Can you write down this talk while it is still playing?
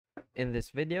In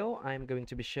this video, I'm going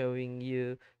to be showing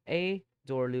you a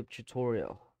door loop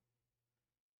tutorial.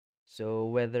 So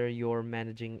whether you're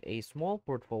managing a small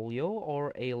portfolio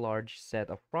or a large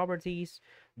set of properties,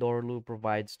 DoorLoop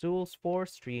provides tools for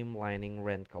streamlining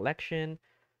rent collection,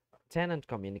 tenant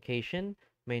communication,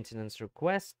 maintenance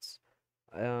requests,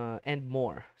 and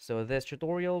more. So this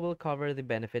tutorial will cover the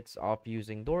benefits of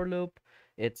using DoorLoop,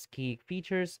 its key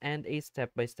features, and a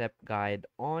step-by-step guide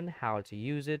on how to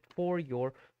use it for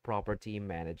your property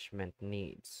management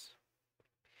needs.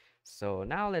 So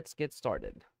now let's get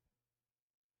started.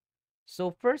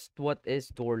 So first, what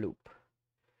is DoorLoop?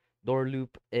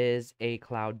 DoorLoop is a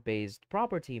cloud-based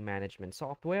property management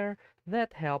software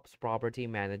that helps property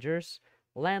managers,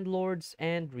 landlords,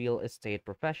 and real estate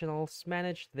professionals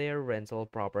manage their rental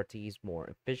properties more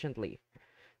efficiently.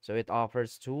 So it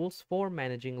offers tools for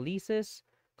managing leases,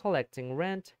 collecting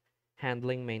rent,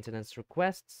 handling maintenance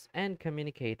requests, and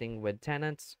communicating with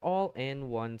tenants all in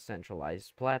one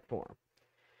centralized platform.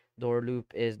 DoorLoop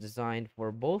is designed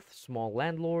for both small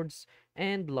landlords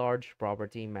and large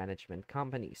property management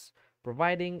companies,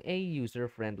 providing a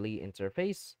user-friendly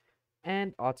interface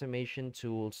and automation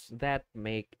tools that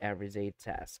make everyday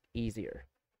tasks easier.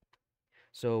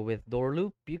 So with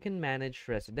DoorLoop, you can manage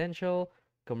residential,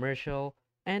 commercial,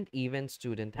 and even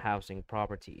student housing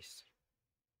properties.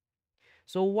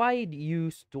 So why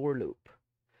use DoorLoop?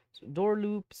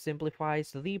 DoorLoop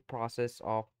simplifies the process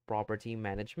of property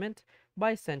management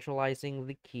by centralizing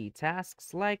the key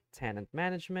tasks like tenant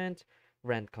management,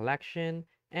 rent collection,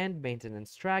 and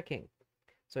maintenance tracking.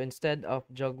 So instead of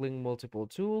juggling multiple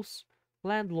tools,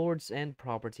 landlords and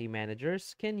property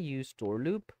managers can use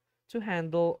DoorLoop to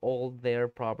handle all their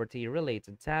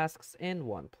property-related tasks in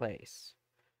one place.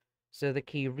 So the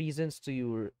key reasons to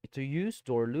use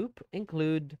DoorLoop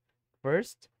include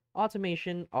first,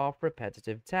 automation of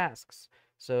repetitive tasks.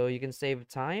 So you can save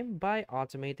time by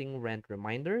automating rent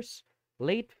reminders,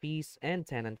 late fees, and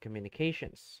tenant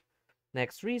communications.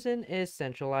 Next reason is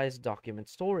centralized document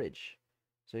storage.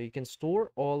 So you can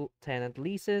store all tenant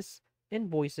leases,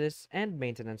 invoices, and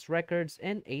maintenance records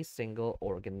in a single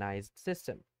organized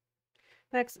system.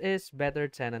 Next is better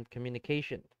tenant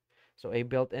communication. So a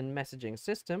built-in messaging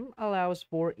system allows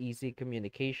for easy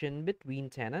communication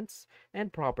between tenants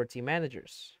and property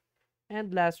managers.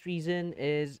 And last reason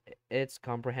is its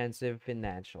comprehensive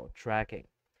financial tracking.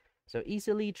 So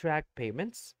easily track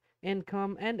payments,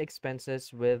 income, and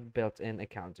expenses with built-in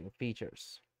accounting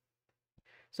features.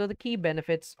 So the key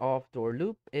benefits of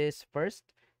DoorLoop is first,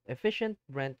 efficient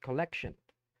rent collection.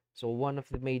 So one of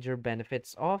the major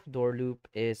benefits of DoorLoop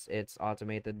is its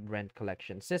automated rent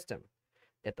collection system.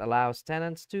 It allows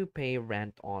tenants to pay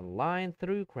rent online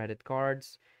through credit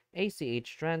cards,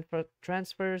 ACH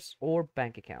transfers, or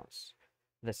bank accounts.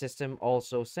 The system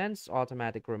also sends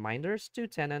automatic reminders to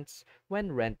tenants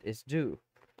when rent is due,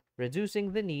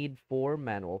 reducing the need for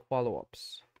manual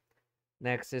follow-ups.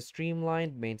 Next is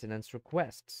streamlined maintenance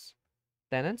requests.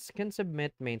 Tenants can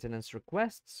submit maintenance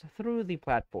requests through the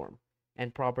platform,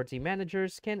 and property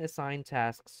managers can assign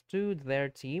tasks to their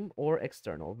team or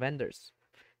external vendors.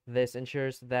 This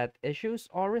ensures that issues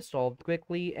are resolved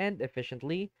quickly and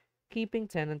efficiently, keeping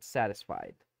tenants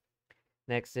satisfied.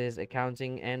 Next is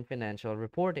accounting and financial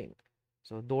reporting.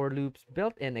 So DoorLoop's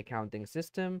built-in accounting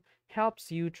system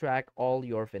helps you track all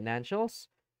your financials,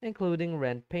 including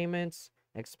rent payments,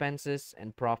 expenses,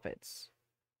 and profits.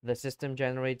 The system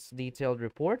generates detailed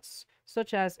reports,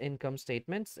 such as income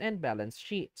statements and balance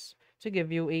sheets, to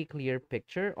give you a clear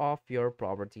picture of your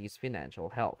property's financial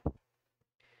health.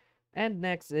 And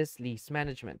next is lease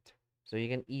management. So you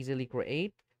can easily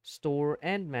create, store,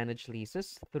 and manage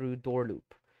leases through DoorLoop.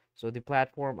 So the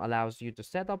platform allows you to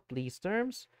set up lease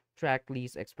terms, track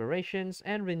lease expirations,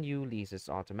 and renew leases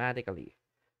automatically.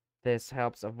 This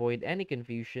helps avoid any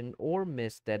confusion or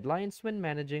missed deadlines when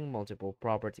managing multiple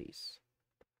properties.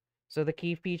 So the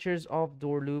key features of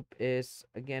DoorLoop is,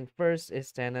 again, first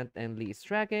is tenant and lease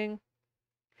tracking.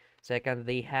 Second,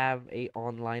 they have a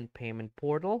online payment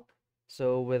portal.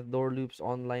 So with DoorLoop's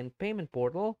online payment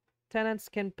portal, tenants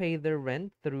can pay their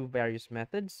rent through various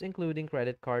methods, including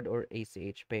credit card or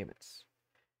ACH payments.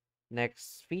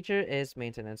 Next feature is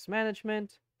maintenance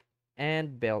management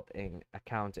and built-in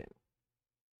accounting.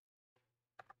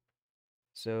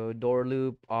 So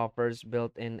DoorLoop offers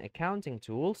built-in accounting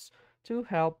tools to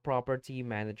help property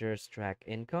managers track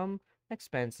income,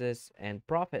 expenses, and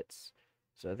profits.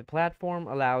 So the platform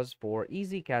allows for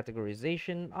easy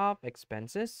categorization of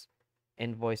expenses,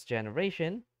 invoice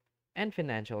generation, and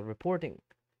financial reporting.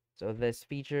 So this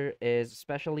feature is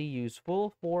especially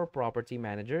useful for property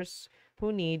managers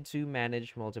who need to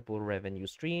manage multiple revenue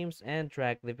streams and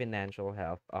track the financial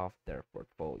health of their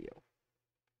portfolio.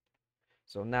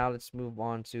 So now let's move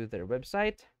on to their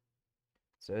website.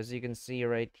 So as you can see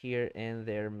right here in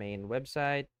their main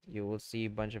website, you will see a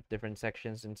bunch of different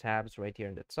sections and tabs right here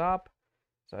in the top,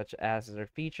 such as their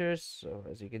features. So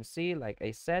as you can see, like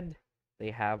I said,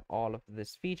 they have all of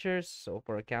these features. So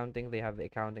for accounting, they have the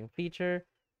accounting feature,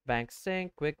 bank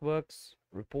sync, QuickBooks,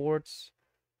 reports.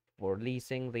 For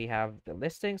leasing, they have the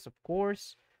listings, of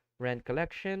course, rent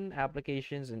collection,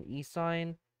 applications and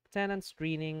e-sign, tenant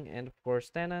screening, and of course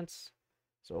tenants.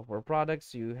 So for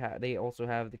products, they also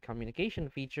have the communication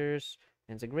features,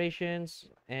 integrations,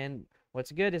 and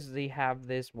what's good is they have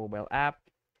this mobile app,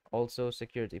 also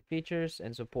security features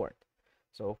and support.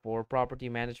 So for property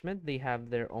management, they have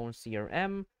their own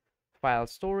CRM, file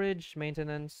storage,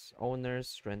 maintenance,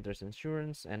 owners, renters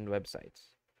insurance, and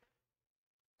websites.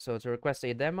 So to request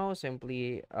a demo,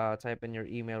 simply type in your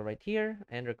email right here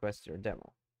and request your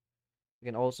demo. You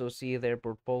can also see their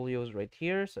portfolios right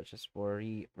here, such as for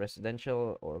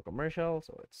residential or commercial.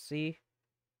 So let's see.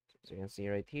 So you can see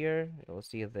right here, you'll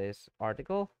see this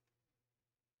article.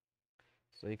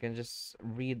 So you can just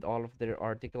read all of their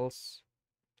articles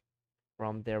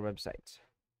from their website.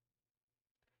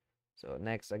 So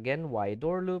next, again, why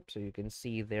DoorLoop? So you can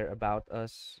see their About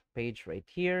Us page right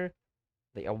here,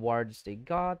 the awards they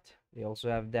got. They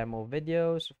also have demo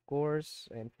videos, of course,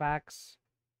 and facts.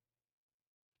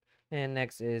 And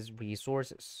next is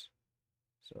resources.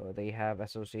 So they have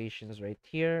associations right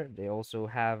here. They also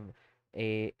have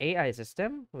a AI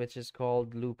system, which is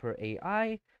called Looper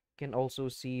AI. You can also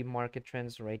see market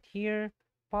trends right here.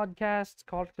 Podcasts,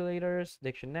 calculators,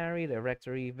 dictionary,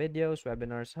 directory, videos,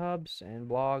 webinars, hubs, and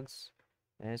blogs,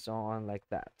 and so on like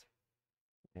that.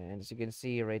 And as you can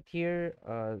see right here,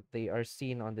 they are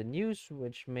seen on the news,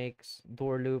 which makes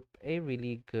DoorLoop a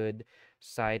really good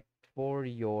site for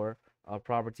your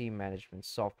property management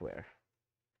software.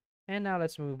 And now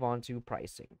let's move on to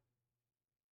pricing.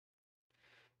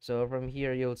 So from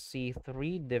here, you'll see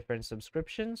 3 different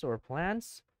subscriptions or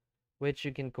plans, which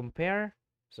you can compare.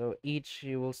 So each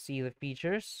you will see the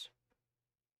features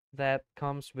that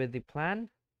comes with the plan.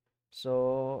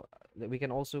 So we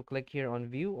can also click here on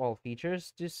view all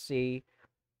features to see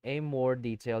a more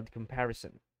detailed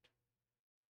comparison.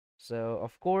 So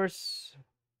of course,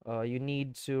 you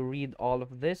need to read all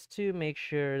of this to make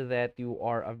sure that you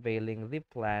are availing the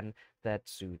plan that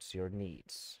suits your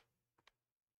needs.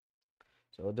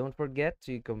 So don't forget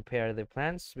to compare the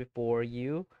plans before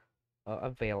you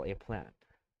avail a plan.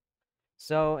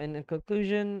 So in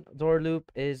conclusion, DoorLoop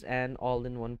is an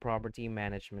all-in-one property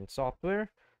management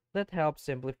software that helps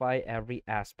simplify every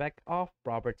aspect of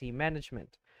property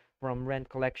management, from rent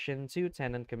collection to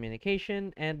tenant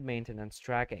communication and maintenance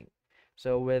tracking.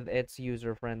 So with its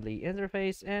user-friendly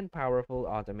interface and powerful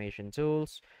automation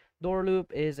tools,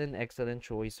 DoorLoop is an excellent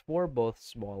choice for both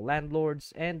small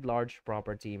landlords and large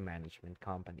property management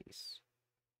companies.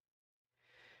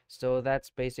 So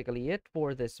that's basically it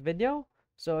for this video.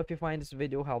 So if you find this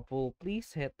video helpful,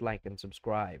 please hit like and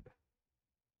subscribe.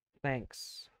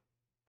 Thanks.